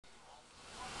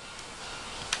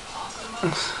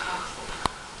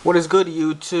What is good,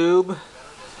 YouTube?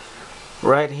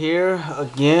 Right here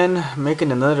again,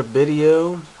 making another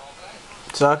video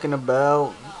talking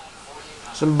about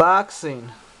some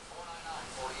boxing.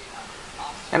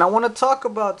 And I want to talk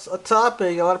about a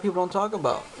topic a lot of people don't talk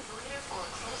about.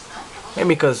 Maybe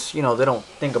because, they don't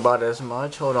think about it as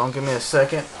much. Hold on, give me a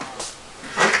second.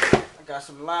 I got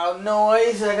some loud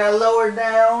noise I got lowered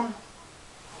down.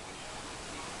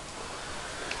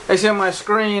 I see on my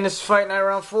screen, it's Fight Night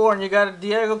Round 4, and you got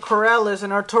Diego Corrales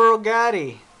and Arturo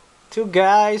Gatti. Two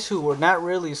guys who were not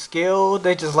really skilled.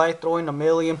 They just like throwing a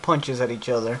million punches at each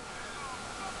other.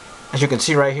 As you can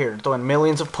see right here, throwing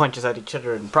millions of punches at each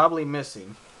other and probably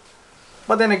missing.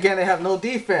 But then again, they have no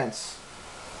defense.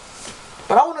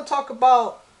 But I want to talk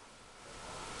about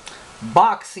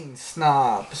boxing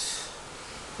snobs.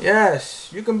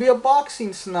 Yes, you can be a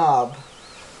boxing snob.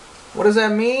 What does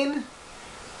that mean?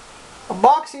 A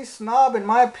boxing snob, in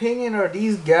my opinion, are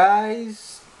these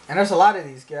guys, and there's a lot of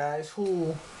these guys,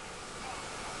 who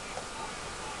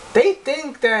they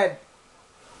think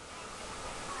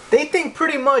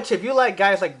pretty much if you like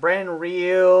guys like Brandon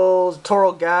Rios,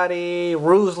 Toro Gotti,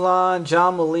 Ruslan,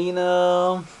 John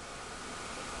Molina,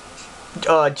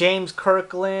 James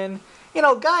Kirkland,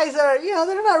 guys that are,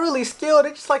 they're not really skilled, they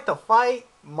just like to fight,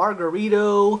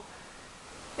 Margarito,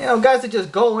 guys that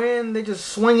just go in, they just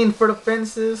swinging for the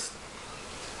fences.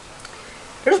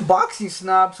 There's boxing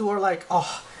snobs who are like,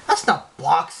 oh, that's not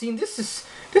boxing. This is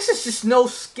just no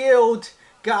skilled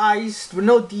guys with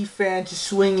no defense, just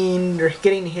swinging. They're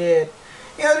getting hit.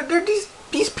 They're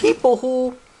these people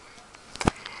who,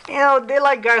 they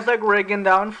like guys like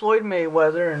Rigondeaux, Floyd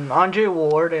Mayweather, and Andre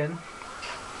Ward, and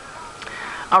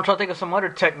I'm trying to think of some other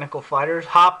technical fighters,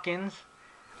 Hopkins.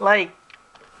 Like,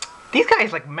 these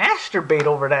guys like masturbate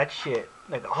over that shit.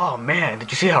 Like, oh man, did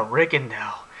you see how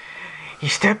Rigondeaux? He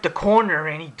stepped the corner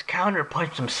and he counter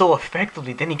punched him so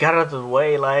effectively. Then he got out of the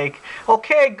way. Like,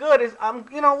 okay, good.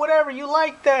 Whatever. You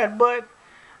like that, but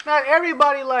not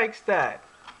everybody likes that.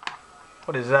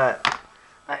 What is that?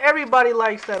 Not everybody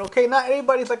likes that. Okay, not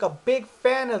everybody's like a big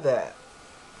fan of that.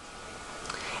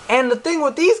 And the thing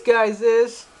with these guys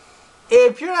is,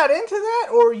 if you're not into that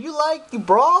or you like the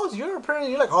brawls, you're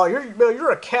like, oh,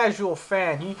 you're a casual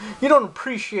fan. You don't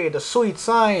appreciate the sweet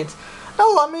science.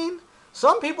 No, I mean,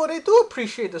 some people, they do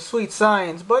appreciate the sweet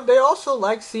science, but they also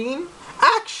like seeing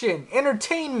action,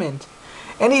 entertainment.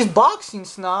 And these boxing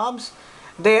snobs,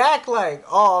 they act like,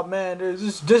 oh man,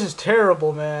 this is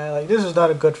terrible, man. Like, this is not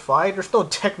a good fight. There's no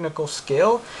technical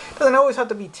skill. It doesn't always have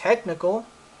to be technical.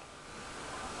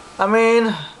 I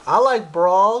mean, I like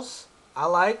brawls. I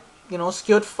like,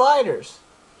 skilled fighters.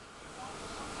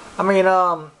 I mean,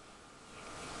 I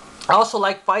also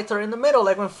like fights that are in the middle,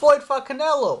 like when Floyd fought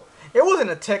Canelo. It wasn't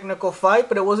a technical fight,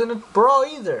 but it wasn't a brawl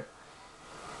either.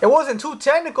 It wasn't too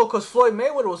technical because Floyd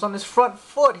Mayweather was on his front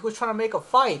foot. He was trying to make a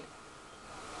fight.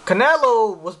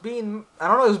 Canelo was being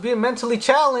mentally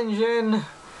challenged, and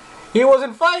he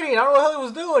wasn't fighting. I don't know what the hell he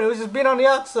was doing. He was just being on the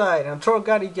outside. And Toro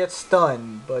Gotti gets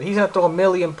stunned, but he's going to throw a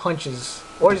million punches,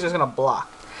 or he's just going to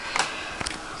block.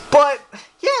 But,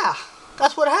 yeah,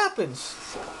 that's what happens.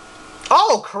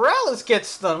 Oh, Corrales gets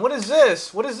stunned. What is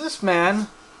this? What is this, man?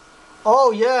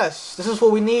 Oh yes, this is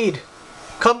what we need.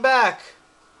 Come back.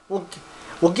 We'll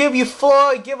give you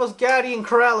Floyd, give us Gatti and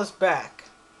Corrales back.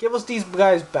 Give us these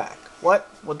guys back. What?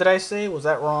 What did I say? Was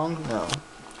that wrong? No.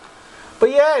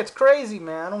 But yeah, it's crazy,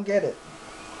 man. I don't get it.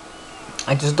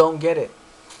 I just don't get it.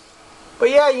 But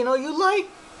yeah,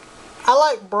 I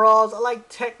like brawls. I like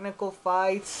technical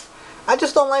fights. I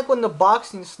just don't like when the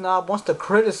boxing snob wants to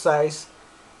criticize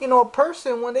a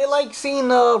person when they like seeing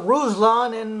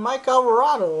Ruslan and Mike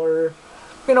Alvarado, or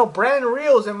Brandon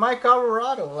Rios and Mike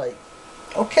Alvarado. Like,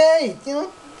 okay,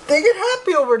 they get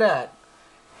happy over that.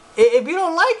 If you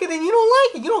don't like it, then you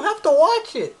don't like it. You don't have to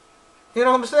watch it. You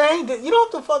know what I'm saying? You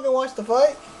don't have to fucking watch the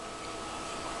fight.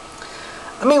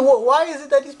 I mean, why is it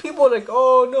that these people are like,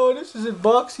 oh no, this isn't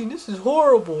boxing, this is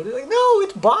horrible? They're like, no,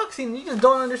 it's boxing. You just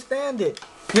don't understand it.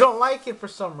 You don't like it for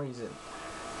some reason.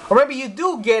 Or maybe you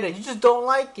do get it, you just don't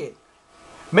like it.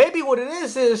 Maybe what it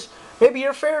is maybe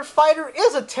your favorite fighter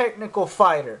is a technical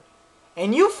fighter.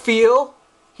 And you feel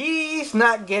he's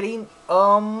not getting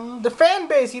the fan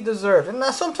base he deserves. And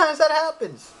sometimes that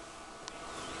happens.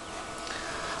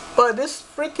 But this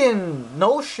freaking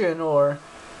notion, or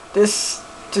this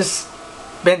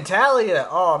mentality that,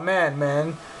 oh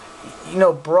man,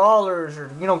 brawlers, or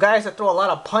guys that throw a lot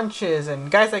of punches, and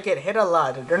guys that get hit a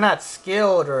lot, they're not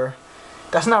skilled, or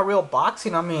that's not real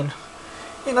boxing. I mean,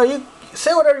 you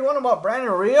say whatever you want about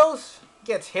Brandon Rios. He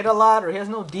gets hit a lot, or he has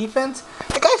no defense.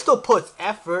 The guy still puts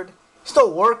effort. He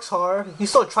still works hard. He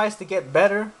still tries to get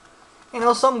better. You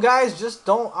know, some guys just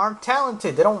aren't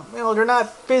talented. They don't, you know, they're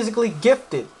not physically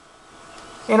gifted.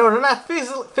 You know, they're not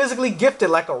physically gifted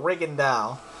like a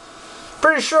Rigondeaux.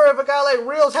 Pretty sure if a guy like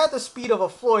Reels had the speed of a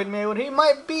Floyd Mayweather, he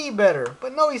might be better.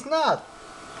 But no, he's not.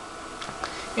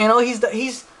 You know,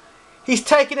 he's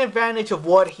taking advantage of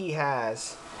what he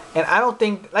has. And I don't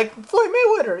think, like Floyd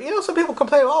Mayweather, you know, some people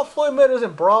complain, oh, Floyd Mayweather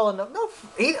doesn't brawl enough. No,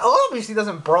 he obviously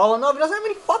doesn't brawl enough. He doesn't have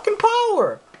any fucking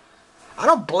power. I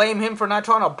don't blame him for not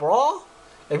trying to brawl.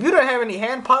 If you don't have any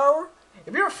hand power,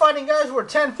 if you're fighting guys who are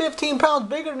 10, 15 pounds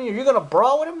bigger than you, you're going to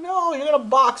brawl with him? No, you're going to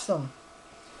box them.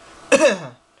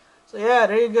 So yeah,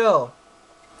 there you go.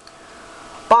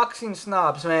 Boxing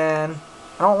snobs, man.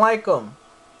 I don't like them.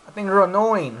 I think they're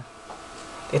annoying.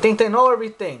 They think they know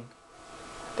everything.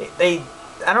 They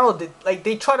I don't know,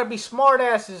 they try to be smart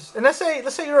asses. And let's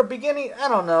say you're a beginning, I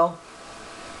don't know.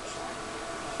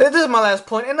 This is my last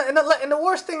point. And the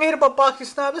worst thing I hate about boxing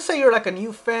snobs, let's say you're like a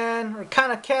new fan or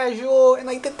kind of casual, and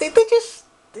like they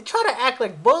try to act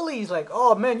like bullies, like,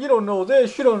 oh man, you don't know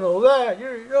this, you don't know that,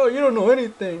 you don't know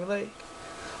anything. Like,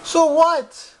 so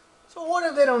what? So what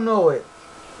if they don't know it?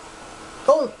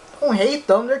 Don't hate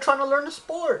them. They're trying to learn the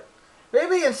sport.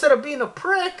 Maybe instead of being a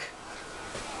prick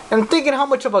and thinking how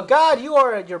much of a god you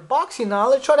are at your boxing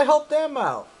knowledge, try to help them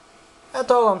out.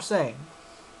 That's all I'm saying.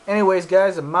 Anyways,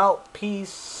 guys, I'm out.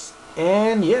 Peace.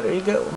 And yeah, there you go.